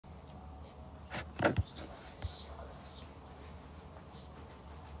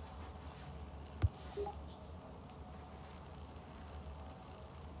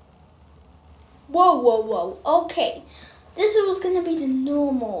whoa. Okay. This was gonna be the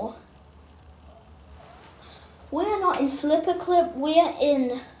normal. We're not in Flipper Clip, we're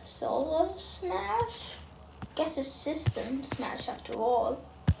in Solar Smash. Guess it's System Smash after all.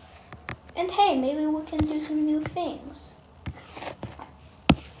 And hey, maybe we can do some new things.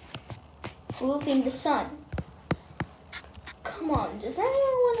 Moving the sun. Come on, does anyone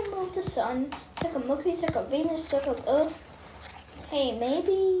want to move the sun? It's like a Mercury, it's like a Venus, it's like a Earth. Hey,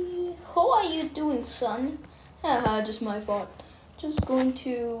 maybe... Who are you doing, son? Haha, just my fault. Just going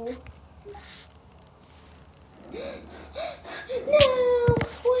to... No!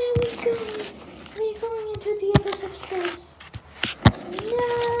 Where are we going? We're going into the abyss of space. No!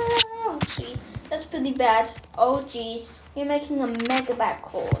 Oh, gee. That's pretty bad. Oh, geez. We're making a mega bad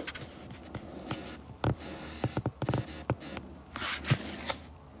call.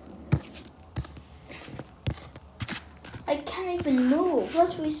 I can't even move.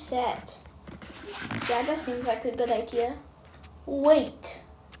 Let's reset. Yeah, that seems like a good idea. Wait.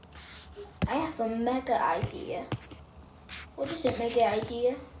 I have a mega idea. What is it, mega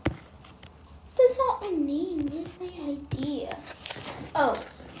idea? That's not my name. It's my idea. Oh.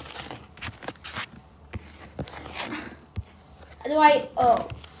 How do I... Oh.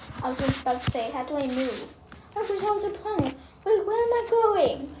 I was just about to say, how do I move? I thought I was a planet. Wait, where am I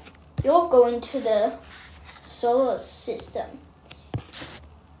going? You're going to the solar system.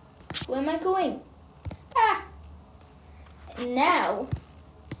 Where am I going? Ah! And now,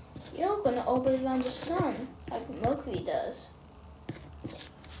 you're going to orbit around the sun, like Mercury does.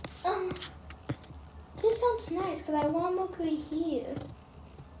 This sounds nice, but I want Mercury here.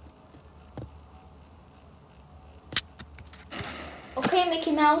 Okay,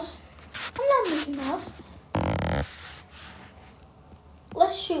 Mickey Mouse. I'm not Mickey Mouse.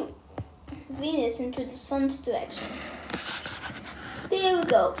 Let's shoot Venus into the sun's direction. There we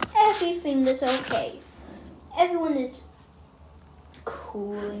go. Everything is okay. Everyone is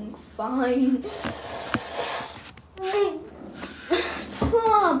cooling fine.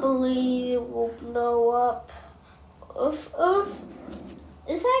 Probably it will blow up. Oof.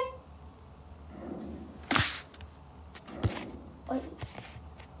 Is that... Wait.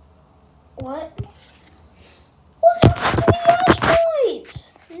 What? What's happening to the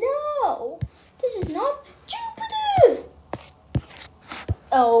asteroids? No! This is not Jupiter!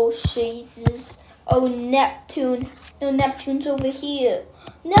 Oh, Jesus. Oh, Neptune. No, Neptune's over here.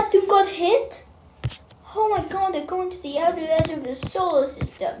 Neptune got hit? Oh my god, they're going to the outer edge of the solar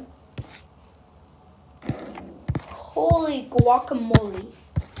system. Holy guacamole.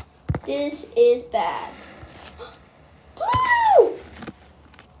 This is bad. Blue!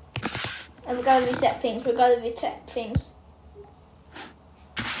 And we gotta reset things.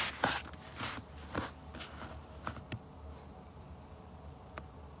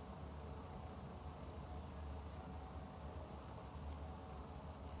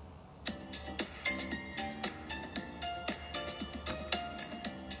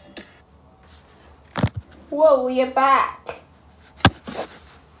 Whoa, we are back.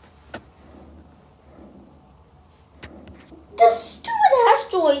 The stupid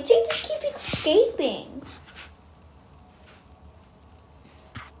asteroids, they just keep escaping.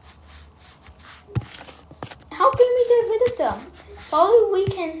 How can we get rid of them? Probably we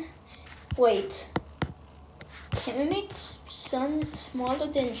can... Wait. Can we make the sun smaller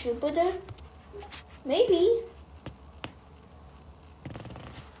than Jupiter? Maybe.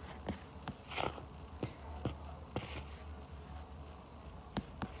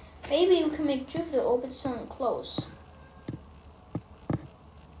 Maybe we can make Jupiter orbit the sun close.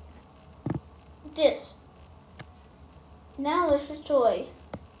 This. Now let's destroy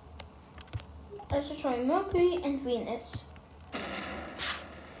Mercury and Venus.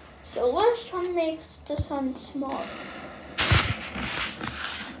 So let's try to make the sun smaller.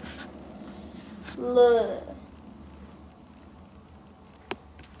 Look.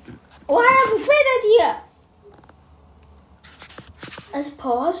 Oh, I have a great idea. Let's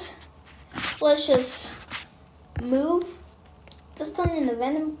pause. Let's just move the sun in the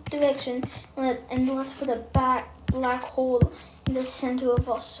random direction and let's put a black hole in the center of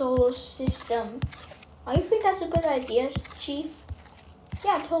our solar system. Oh, you think that's a good idea, Chief?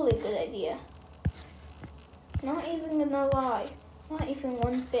 Yeah, totally a good idea. Not even gonna lie. Not even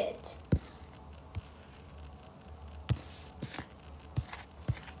one bit.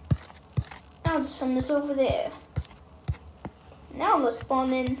 Now the sun is over there. Now let's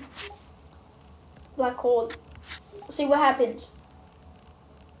spawn in black hole. See what happens.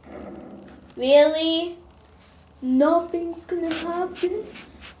 Really? Nothing's gonna happen?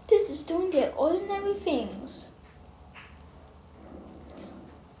 This is doing their ordinary things.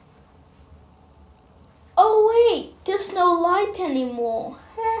 light anymore.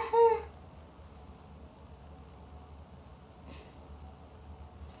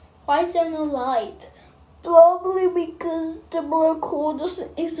 Why is there no light? Probably because the black hole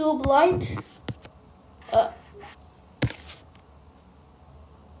doesn't absorb light.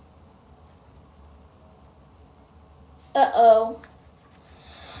 Uh-oh.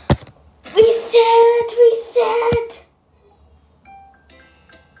 Reset!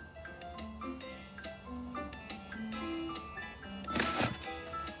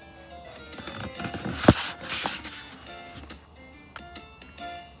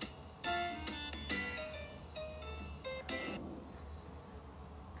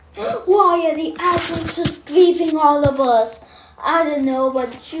 Why are the asteroids just leaving all of us? I don't know, but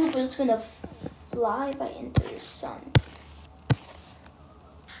Jupiter's gonna fly by into the sun.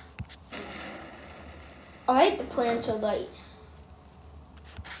 Alright, the planets are light.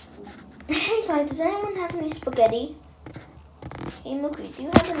 Hey guys, does anyone have any spaghetti? Hey Mookie, do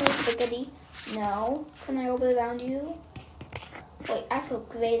you have any spaghetti? No? Can I orbit around you? Wait, I have a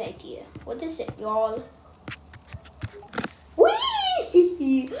great idea. What is it, y'all?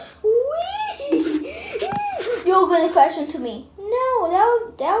 Whee! You're gonna crash into me. No,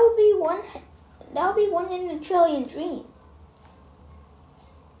 that would be one in a trillion dream.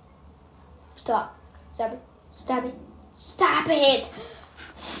 Stop. Stop it!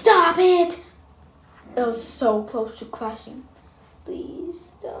 It was so close to crashing.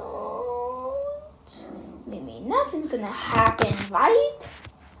 Please don't. Leave me. Nothing's gonna happen, right?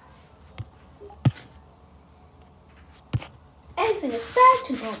 Everything is back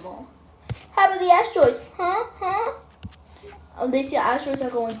to normal. How about the asteroids? Huh? Oh, they see the asteroids are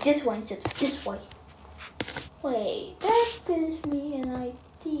going this way instead of this way. Wait, that gives me an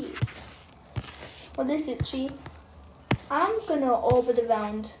idea. What is it, Chief? I'm gonna orbit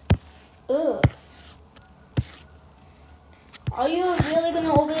around Earth. Are you really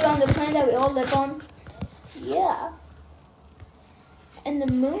gonna orbit around the planet that we all live on? Yeah. And the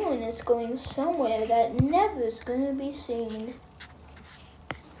moon is going somewhere that never is gonna be seen.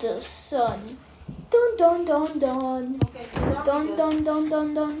 The sun. Dun dun dun dun. Okay, Dun dun dun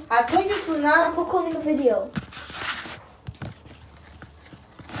dun dun. I told you to not. I'm recording a video.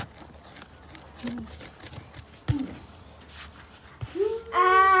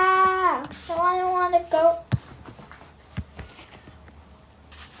 I don't want to go.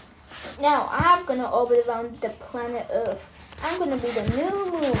 Now I'm gonna orbit around the planet Earth. I'm gonna be the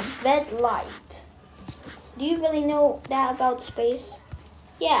new moon, red light. Do you really know that about space?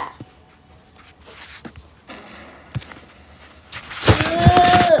 Yeah.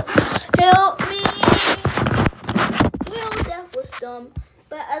 Help me! Well, that was dumb,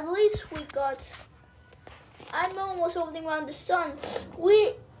 but at least we got. I'm almost orbiting around the sun.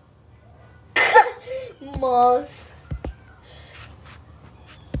 We Mars.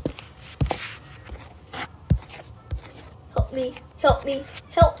 Help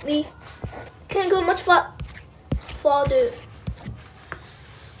me. Can't go much farther.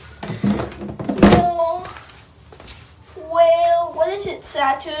 Well, what is it,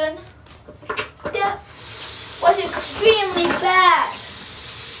 Saturn? That was extremely bad.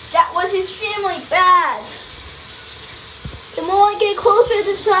 The more I get closer to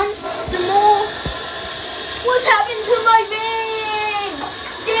the sun, the more. What's happened to my ring?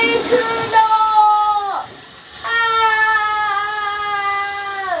 They turned off.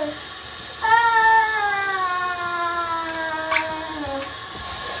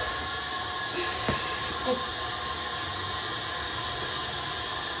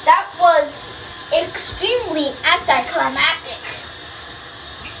 That was extremely anticlimactic.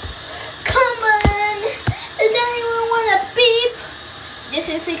 Come on, does anyone want a beep? This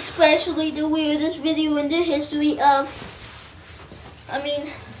is especially the weirdest video in the history of,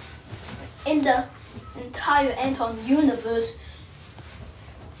 in the entire Anton universe.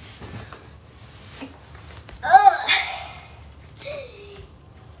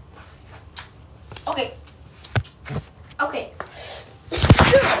 Okay.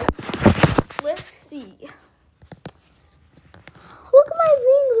 Let's see. Look at my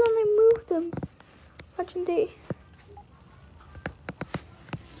wings when I move them. Watching they.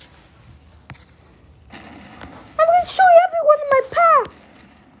 I'm going to show you everyone in my path.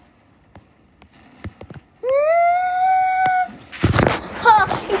 Ha!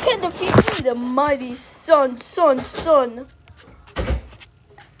 You can't defeat me, the mighty sun.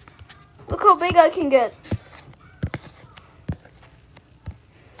 Look how big I can get.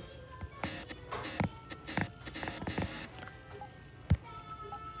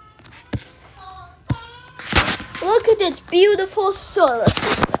 Look at this beautiful solar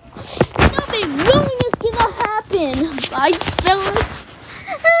system. Nothing wrong is gonna happen. Right, fellas?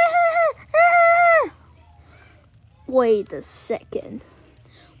 Wait a second.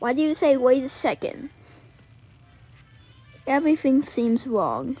 Why do you say wait a second? Everything seems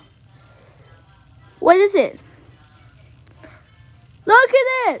wrong. What is it? Look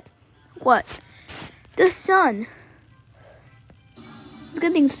at it! What? The sun. It's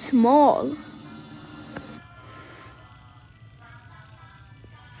getting small.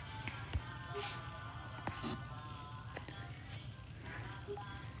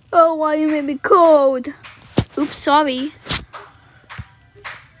 Oh, why you made me cold? Oops, sorry.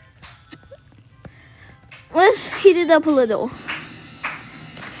 Let's heat it up a little.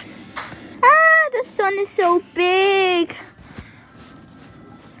 Ah, the sun is so big.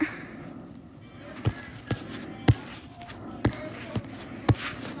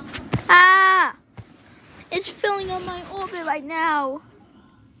 Ah, it's filling up my orbit right now.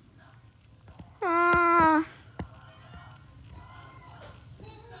 Ah.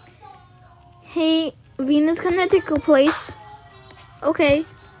 Hey, Venus, can I take your place? Okay.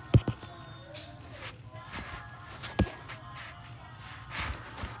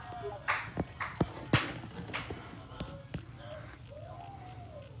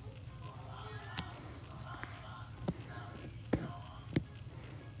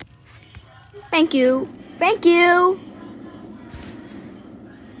 Thank you. Thank you.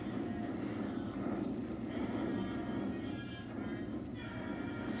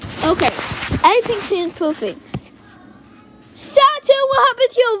 Okay, everything seems perfect. Saturn, what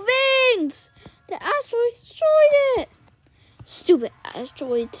happened to your wings? The asteroid destroyed it. Stupid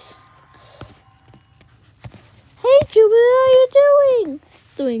asteroids. Hey, Jupiter, what are you doing?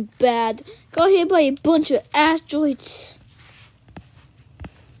 Doing bad. Got hit by a bunch of asteroids.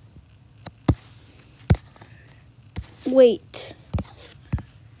 Wait.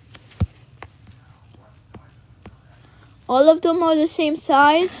 All of them are the same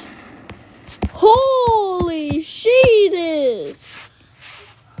size? Holy Jesus!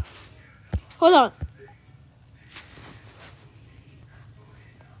 Hold on.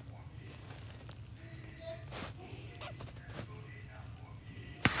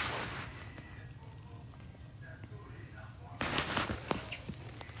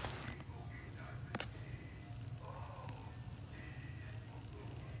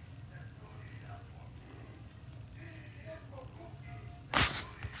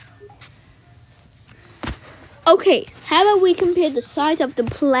 Okay, how about we compare the size of the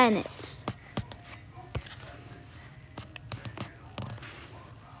planets?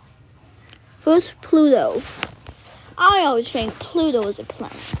 First, Pluto. I always think Pluto is a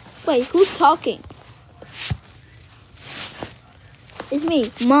planet. Wait, who's talking? It's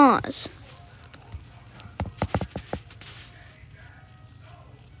me, Mars.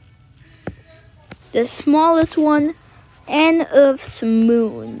 The smallest one, and Earth's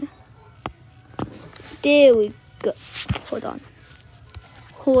moon. There we go.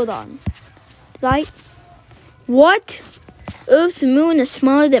 Hold on. Right? What? Earth's moon is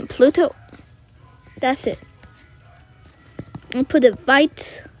smaller than Pluto? That's it. I'll put it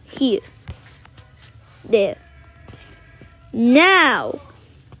right here. There. Now,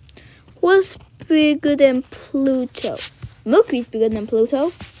 what's bigger than Pluto? Mercury's bigger than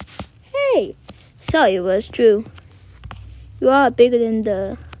Pluto. Hey, sorry, it was true. You are bigger than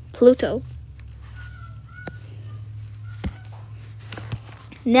the Pluto.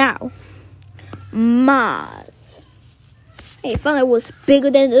 Now, Mars. Hey, I found it was bigger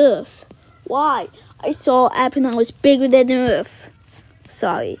than Earth. Why? I saw Apple and I was bigger than Earth.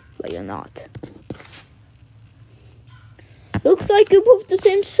 Sorry, but you're not. Looks like you're both the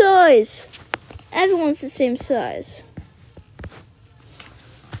same size. Everyone's the same size.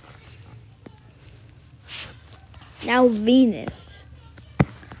 Now Venus.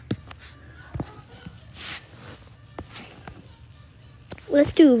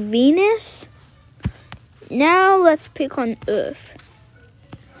 Let's do Venus. Now let's pick on Earth.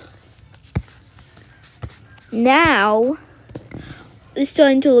 Now it's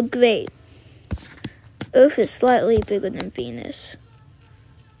starting to look great. Earth is slightly bigger than Venus.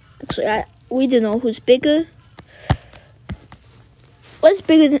 Actually, we don't know who's bigger. What's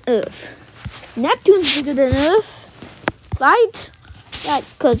bigger than Earth? Neptune's bigger than Earth, right? Yeah,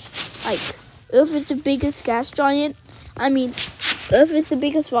 because Earth is the biggest gas giant. Earth is the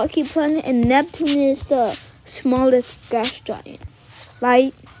biggest rocky planet, and Neptune is the smallest gas giant,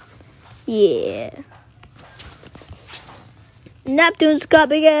 right? Yeah. Neptune's got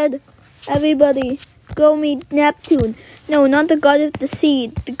big head. Everybody, go meet Neptune. No, not the god of the sea.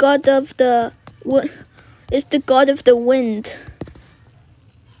 The god of the it's the god of the wind.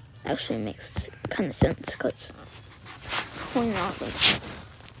 Actually, it makes kind of sense because pointing outwards.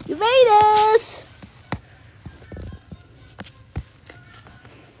 Uranus!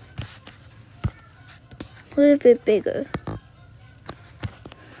 A little bit bigger.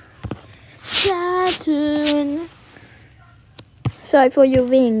 Saturn. Sorry for your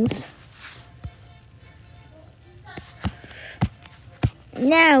rings.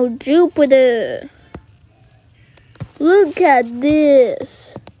 Now Jupiter. Look at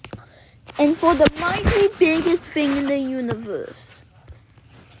this. And for the mighty biggest thing in the universe,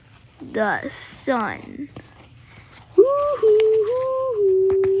 the sun. Woo-hoo-hoo-hoo.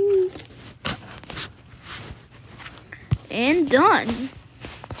 And done.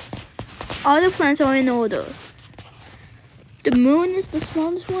 All the planets are in order. The moon is the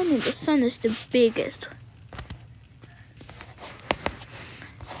smallest one and the sun is the biggest.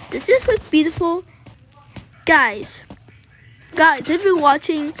 Does this look beautiful? Guys, if you're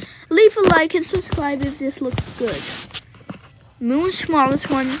watching, leave a like and subscribe if this looks good. Moon smallest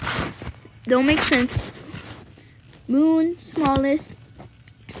one. Don't make sense. Moon smallest.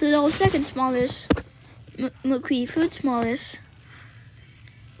 Pluto second smallest. Mercury third smallest.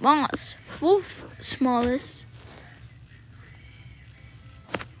 Mars fourth smallest.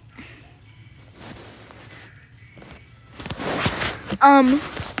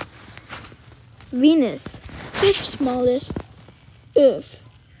 Venus fifth smallest. Earth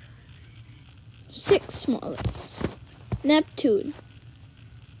sixth smallest. Neptune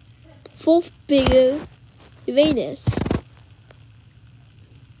fourth bigger. Uranus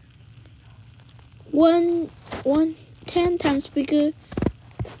 10 times bigger.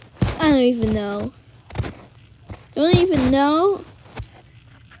 I don't even know.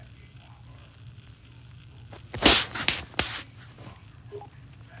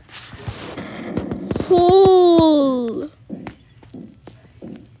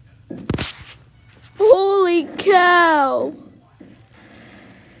 Holy cow!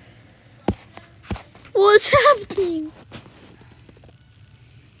 What's happening?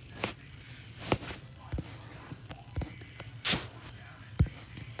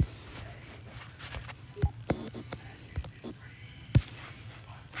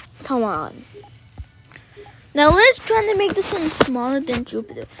 Come on. Now let's try to make the sun smaller than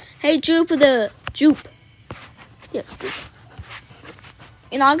Jupiter. Hey Jupiter, Yes, Jupiter.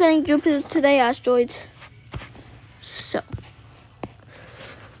 You're not getting Jupiter today, asteroids. So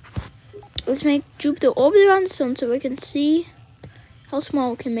let's make Jupiter orbit around the sun so we can see how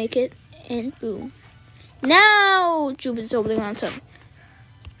small we can make it. And boom. Now Jupiter's orbiting around the sun.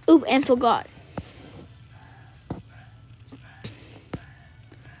 Oop, and forgot.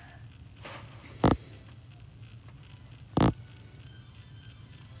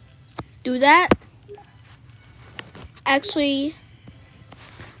 Do that. Actually,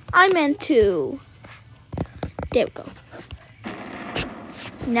 I meant to. There we go.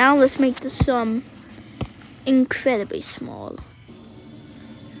 Now let's make the sun incredibly small.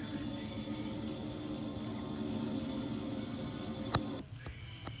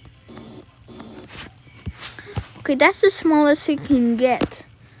 Okay, that's the smallest it can get.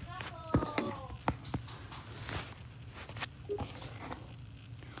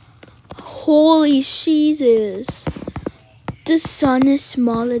 Holy Jesus. The sun is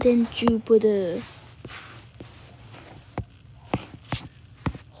smaller than Jupiter.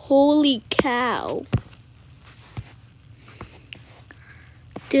 Holy cow.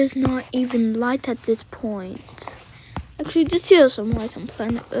 There's not even light at this point. Actually, this here is some light on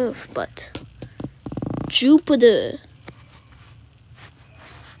planet Earth, but Jupiter.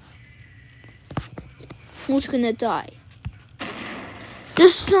 Who's gonna die? The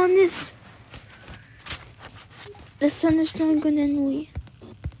sun is stronger than we.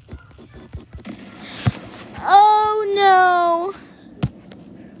 Oh no!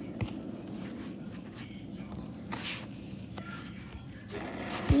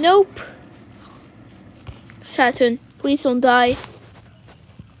 Nope. Saturn, please don't die.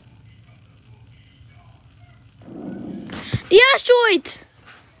 The asteroids!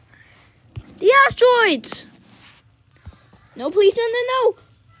 The asteroids! No, please, no.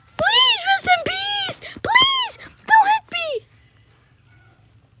 Please, rest in peace! Please, don't hit me!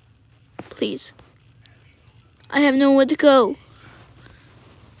 Please. I have nowhere to go.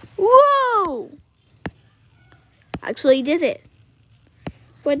 Whoa! Actually did it.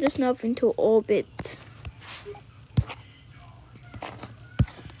 But there's nothing to orbit.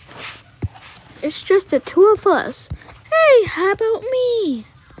 It's just the two of us. Hey, how about me?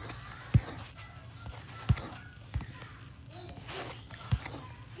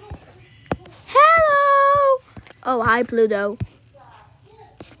 Hello! Oh, hi, Pluto.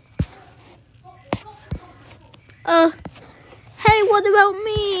 Hey, what about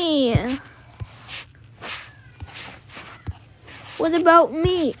me? What about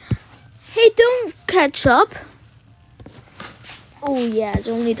me? Hey, don't catch up. Oh yeah, it's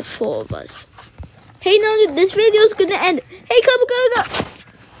only the 4 of us. Hey, no, this video's gonna end. Hey, come.